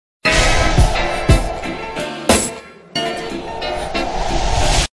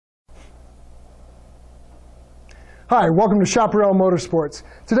Hi, welcome to Chaparral Motorsports.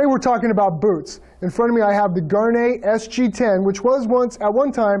 Today we're talking about boots. In front of me I have the Gaerne SG10, which was once, at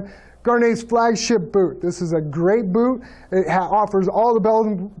one time, Gaerne's flagship boot. This is a great boot. It offers all the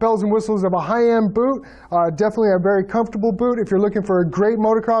bells and whistles of a high-end boot. Definitely a very comfortable boot. If you're looking for a great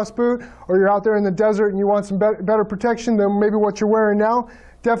motocross boot, or you're out there in the desert and you want some better protection than maybe what you're wearing now,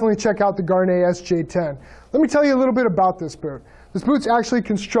 definitely check out the Gaerne SG10. Let me tell you a little bit about this boot. This boot's actually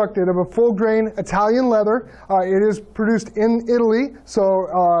constructed of a full-grain Italian leather. It is produced in Italy,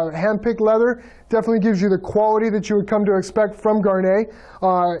 so hand-picked leather definitely gives you the quality that you would come to expect from Gaerne.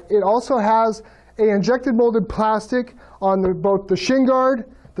 It also has an injected molded plastic on both the shin guard,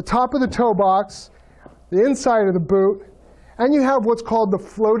 the top of the toe box, the inside of the boot, and you have what's called the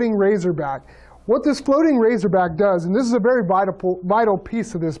floating razorback. What this floating razorback does, and this is a very vital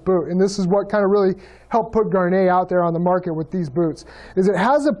piece of this boot, and this is what kind of really helped put Gaerne out there on the market with these boots, is it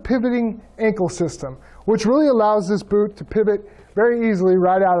has a pivoting ankle system, which really allows this boot to pivot very easily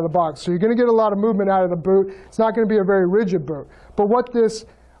right out of the box. So you're going to get a lot of movement out of the boot. It's not going to be a very rigid boot. But what this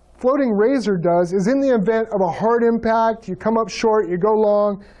floating razor does is in the event of a hard impact, you come up short, you go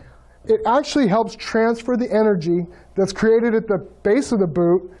long, it actually helps transfer the energy that's created at the base of the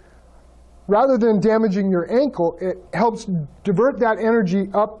boot. Rather than damaging your ankle, it helps divert that energy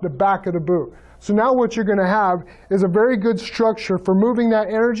up the back of the boot. So now what you're going to have is a very good structure for moving that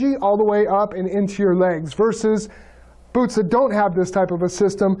energy all the way up and into your legs, versus boots that don't have this type of a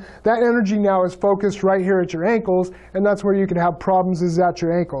system. That energy now is focused right here at your ankles, and that's where you can have problems, is at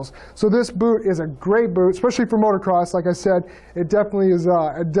your ankles. So this boot is a great boot, especially for motocross. Like I said, it definitely is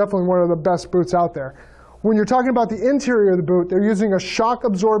definitely one of the best boots out there. When you're talking about the interior of the boot, they're using a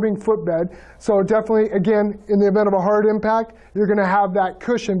shock-absorbing footbed. So definitely, again, in the event of a hard impact, you're going to have that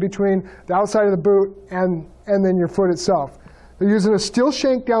cushion between the outside of the boot and then your foot itself. They're using a steel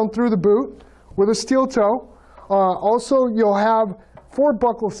shank down through the boot with a steel toe. Also, you'll have 4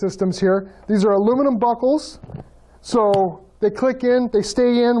 buckle systems here. These are aluminum buckles, so they click in, they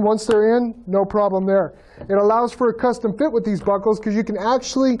stay in. Once they're in, no problem there. It allows for a custom fit with these buckles because you can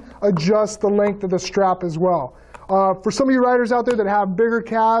actually adjust the length of the strap as well. For some of you riders out there that have bigger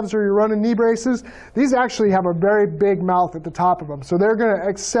calves or you're running knee braces, these actually have a very big mouth at the top of them. So they're going to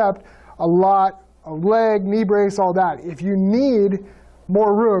accept a lot of leg, knee brace, all that. If you need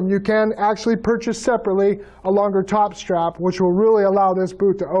more room, you can actually purchase separately a longer top strap, which will really allow this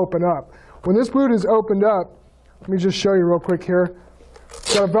boot to open up. When this boot is opened up, let me just show you real quick here.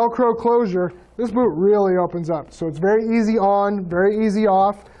 It's got a Velcro closure. This boot really opens up. So it's very easy on, very easy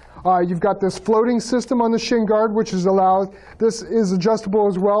off. You've got this floating system on the shin guard, which is allowed. This is adjustable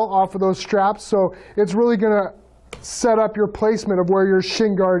as well off of those straps. So it's really going to set up your placement of where your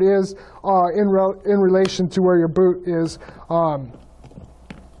shin guard is in relation to where your boot is.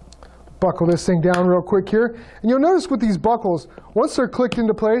 Buckle this thing down real quick here. And you'll notice with these buckles, once they're clicked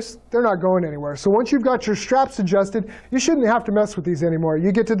into place, they're not going anywhere. So once you've got your straps adjusted, you shouldn't have to mess with these anymore.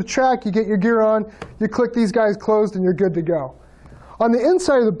 You get to the track, you get your gear on, you click these guys closed, and you're good to go. On the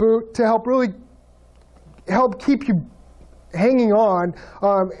inside of the boot, to really help keep you hanging on,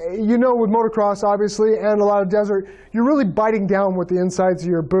 you know, with motocross obviously and a lot of desert, you're really biting down with the insides of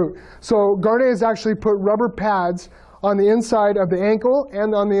your boot. So Gaerne has actually put rubber pads on the inside of the ankle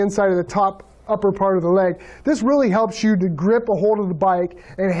and on the inside of the top upper part of the leg. This really helps you to grip a hold of the bike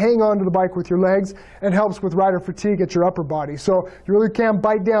and hang on to the bike with your legs, and helps with rider fatigue at your upper body. So you really can't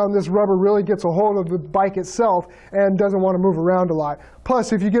bite down. This rubber really gets a hold of the bike itself and doesn't want to move around a lot.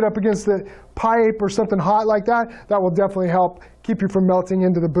 Plus, if you get up against the pipe or something hot like that, that will definitely help keep you from melting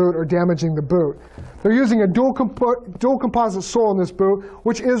into the boot or damaging the boot. They're using a dual composite sole in this boot,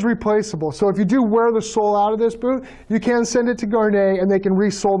 which is replaceable. So if you do wear the sole out of this boot, you can send it to Gaerne and they can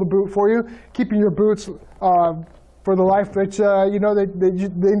re-sole the boot for you, keeping your boots for the life that you know they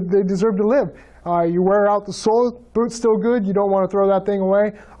deserve to live. You wear out the sole, boot's still good, you don't want to throw that thing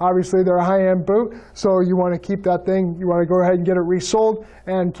away. Obviously they're a high-end boot, so you want to keep that thing, you want to go ahead and get it resoled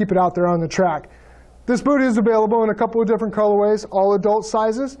and keep it out there on the track. This boot is available in a couple of different colorways, all adult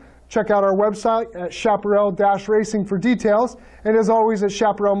sizes. Check out our website at Chaparral-Racing for details. And as always at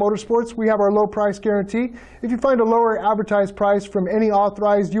Chaparral Motorsports, we have our low price guarantee. If you find a lower advertised price from any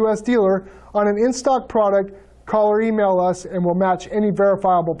authorized U.S. dealer on an in-stock product, call or email us and we'll match any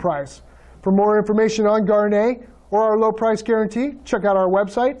verifiable price. For more information on Gaerne or our low price guarantee, check out our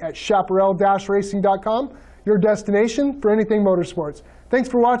website at Chaparral-Racing.com, your destination for anything motorsports. Thanks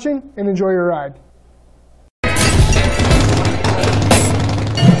for watching and enjoy your ride.